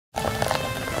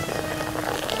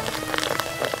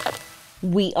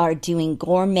We are doing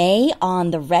gourmet on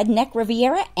the Redneck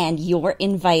Riviera, and you're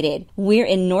invited. We're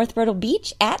in North Myrtle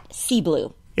Beach at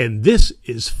SeaBlue. And this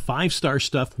is 5-star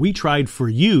stuff we tried for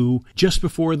you just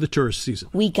before the tourist season.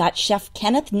 We got Chef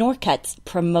Kenneth Norcutt's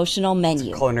promotional menu.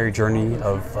 It's a culinary journey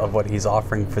of what he's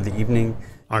offering for the evening.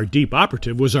 Our deep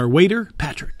operative was our waiter,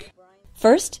 Patrick.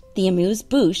 First, the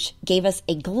amuse-bouche gave us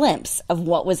a glimpse of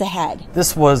what was ahead.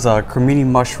 This was a cremini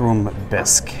mushroom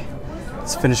bisque.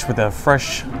 It's finished with a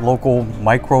fresh local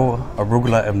micro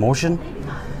arugula emulsion,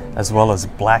 as well as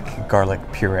black garlic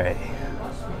puree.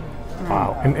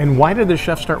 Wow. And why did the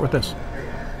chef start with this?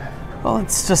 Well,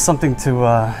 it's just something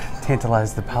to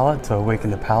tantalize the palate, to awaken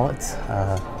the palate,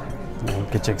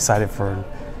 get you excited for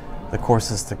the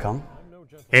courses to come.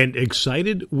 And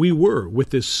excited we were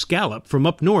with this scallop from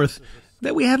up north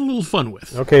that we had a little fun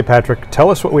with. Okay, Patrick,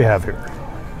 tell us what we have here.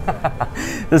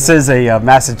 This is a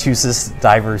Massachusetts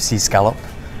diver sea scallop.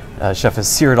 Chef has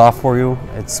seared off for you.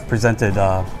 It's presented,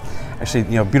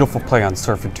 beautiful play on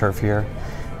surf and turf here.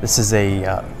 This is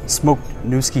a smoked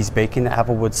Newski's bacon,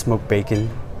 applewood smoked bacon,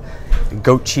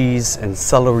 goat cheese, and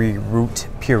celery root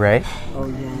puree. Oh,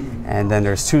 yeah. And then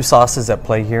there's two sauces at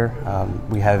play here.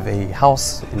 We have a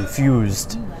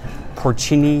house-infused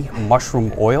porcini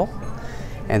mushroom oil,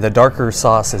 and the darker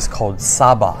sauce is called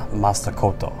Saba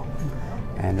Mastakoto.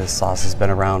 And this sauce has been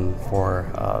around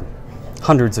for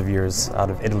hundreds of years out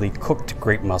of Italy, cooked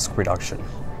grape musk reduction.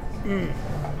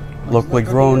 Locally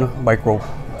grown micro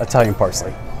Italian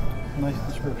parsley. Nice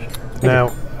description.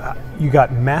 Now, you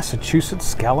got Massachusetts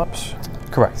scallops?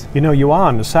 Correct. You know, you are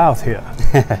in the South here.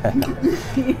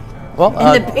 Well,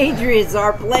 and the Patriots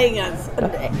are playing on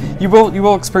Sunday. You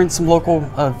will experience some local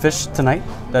fish tonight.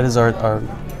 That is our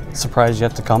surprise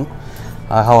yet to come.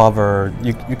 However,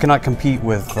 you cannot compete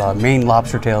with Maine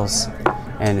lobster tails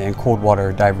and cold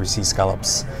water diver sea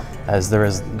scallops, as there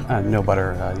is no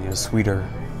better, sweeter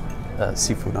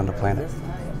seafood on the planet.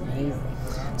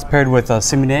 It's paired with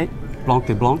Simone Blanc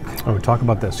de Blanc. Oh, talk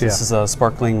about this, yeah. This is a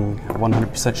sparkling 100%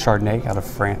 Chardonnay out of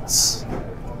France.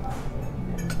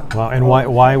 Well, and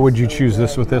why would you choose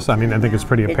this with this? I mean, I think it's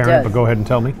pretty apparent, but go ahead and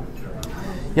tell me.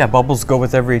 Yeah, bubbles go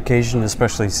with every occasion,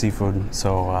 especially seafood.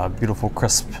 So beautiful,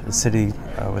 crisp acidity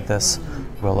with this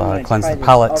will cleanse the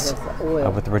palate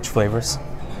with the rich flavors.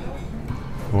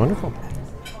 Wonderful.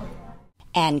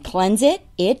 And cleanse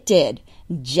it did.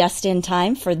 Just in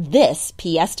time for this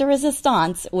pièce de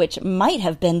résistance, which might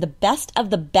have been the best of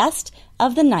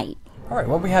the night. All right,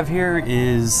 what we have here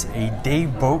is a day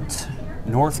boat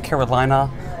North Carolina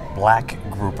black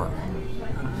grouper.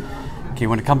 Okay,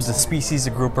 when it comes to species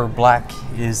of grouper, black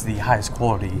is the highest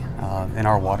quality in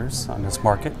our waters on this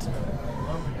market.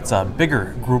 It's a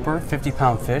bigger grouper,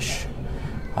 50-pound fish,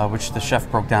 which the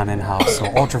chef broke down in-house. So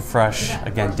ultra fresh,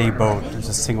 again, day boat. There's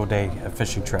a single day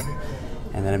fishing trip.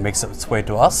 And then it makes its way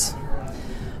to us.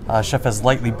 Chef has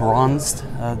lightly bronzed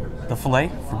the fillet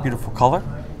for beautiful color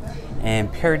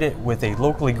and paired it with a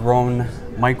locally grown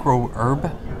micro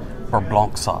herb beurre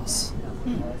blanc sauce.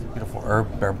 Beautiful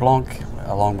herb beurre blanc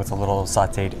along with a little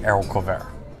sauteed haricot vert.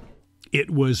 It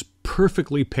was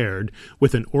perfectly paired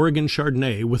with an Oregon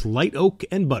Chardonnay with light oak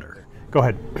and butter. Go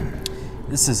ahead.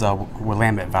 This is a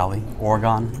Willamette Valley,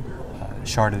 Oregon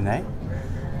Chardonnay.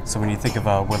 So when you think of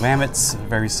Willamette's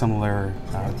very similar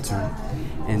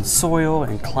in soil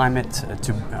and climate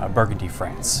to Burgundy,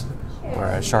 France,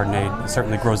 where Chardonnay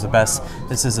certainly grows the best.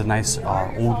 This is a nice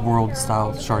old world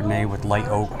style Chardonnay with light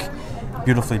oak,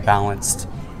 beautifully balanced,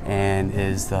 and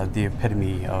is the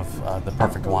epitome of the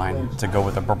perfect wine to go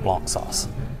with a beurre blanc sauce.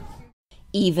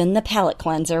 Even the palate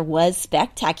cleanser was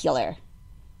spectacular.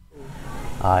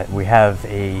 We have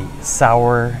a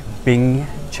sour Bing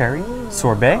cherry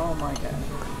sorbet. Oh my God.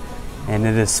 And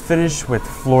it is finished with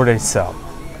fleur de sel,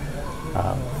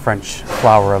 French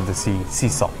flower of the sea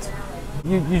salt.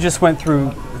 You just went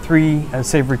through 3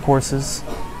 savory courses,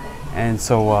 and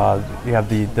so you have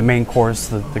the main course,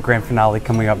 the grand finale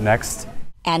coming up next.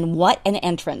 And what an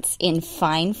entrance in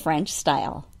fine French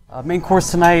style. Main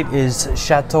course tonight is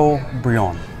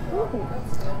Chateaubriand.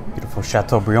 Beautiful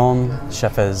Chateaubriand.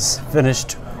 Chef has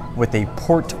finished with a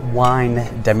port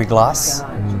wine demi-glace.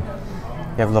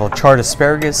 You have a little charred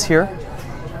asparagus here,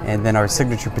 and then our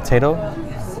signature potato,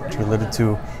 which we alluded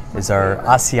to, is our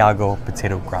Asiago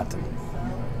potato gratin.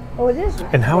 Oh, it is.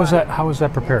 And how is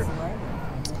that prepared?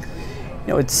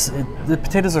 You know, the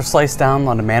potatoes are sliced down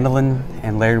on a mandolin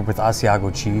and layered with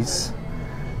Asiago cheese.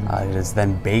 It is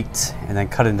then baked and then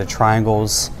cut into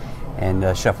triangles,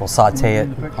 and chef will saute it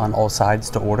on all sides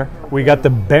to order. We got the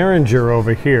Beringer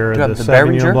over here, the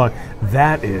Sauvignon Blanc.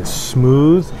 That is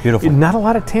smooth. Beautiful. Not a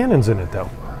lot of tannins in it, though.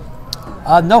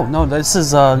 No. This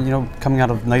is coming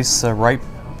out of nice ripe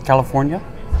California.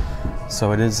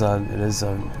 So it is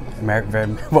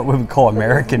what we would call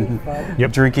American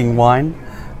drinking wine.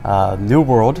 New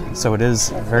World, so it is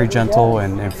very gentle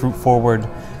and fruit forward.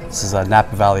 This is a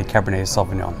Napa Valley Cabernet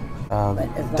Sauvignon.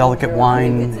 Delicate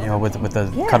wine, with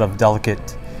a cut of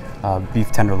delicate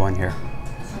beef tenderloin here.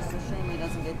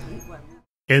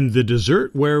 And the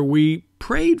dessert where we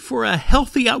prayed for a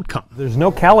healthy outcome. There's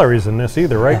no calories in this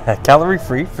either, right? Calorie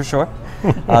free for sure.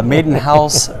 Made in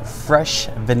house fresh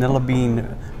vanilla bean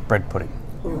bread pudding.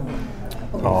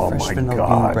 Oh Fresh my vanilla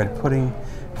God. bean bread pudding,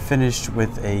 finished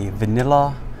with a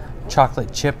vanilla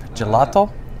chocolate chip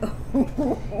gelato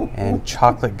and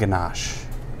chocolate ganache.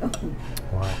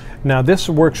 Wow. Now this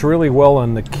works really well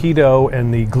on the keto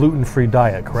and the gluten-free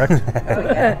diet, correct?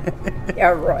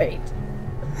 Yeah, right.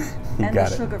 You And got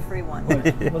the it. sugar-free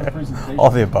one. All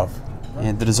the above.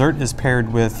 And the dessert is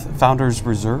paired with Founder's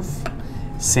Reserve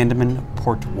Sandeman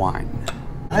Port Wine.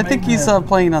 I think he's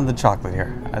playing on the chocolate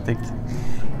here. I think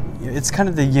it's kind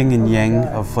of the yin and yang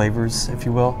of flavors, if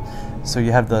you will. So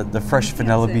you have the fresh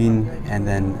vanilla bean and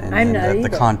then the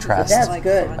contrast. That's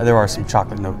good. There are some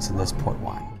chocolate notes in this port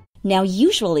wine. Now,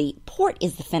 usually, port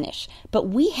is the finish, but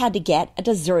we had to get a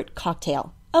dessert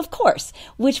cocktail. Of course,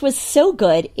 which was so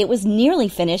good it was nearly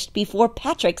finished before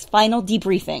Patrick's final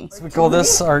debriefing. So we call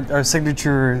this our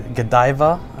signature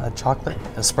Godiva chocolate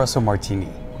espresso martini.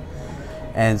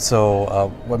 And so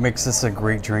what makes this a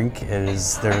great drink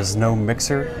is there's no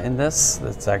mixer in this.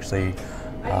 It's actually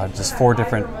just 4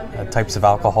 different types of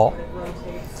alcohol.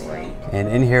 And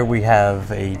in here we have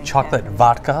a chocolate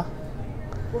vodka,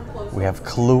 we have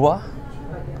Kahlua,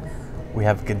 we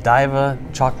have Godiva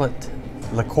chocolate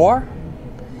liqueur,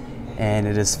 and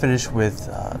it is finished with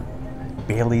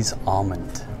Bailey's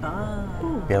almond.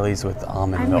 Bailey's with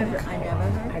almond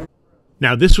milk.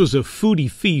 Now, this was a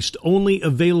foodie feast only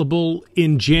available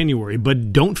in January,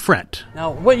 but don't fret.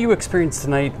 Now, what you experienced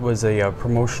tonight was a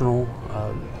promotional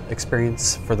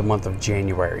experience for the month of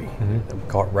January. We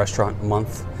call it Restaurant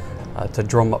Month to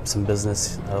drum up some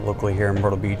business locally here in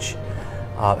Myrtle Beach.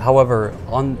 However,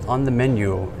 on the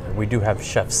menu, we do have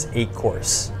chef's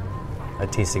 8-course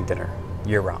tasting dinner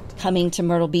year-round. Coming to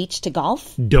Myrtle Beach to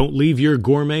golf? Don't leave your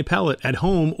gourmet palate at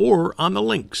home or on the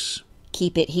links.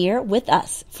 Keep it here with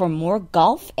us for more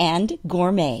golf and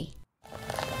gourmet.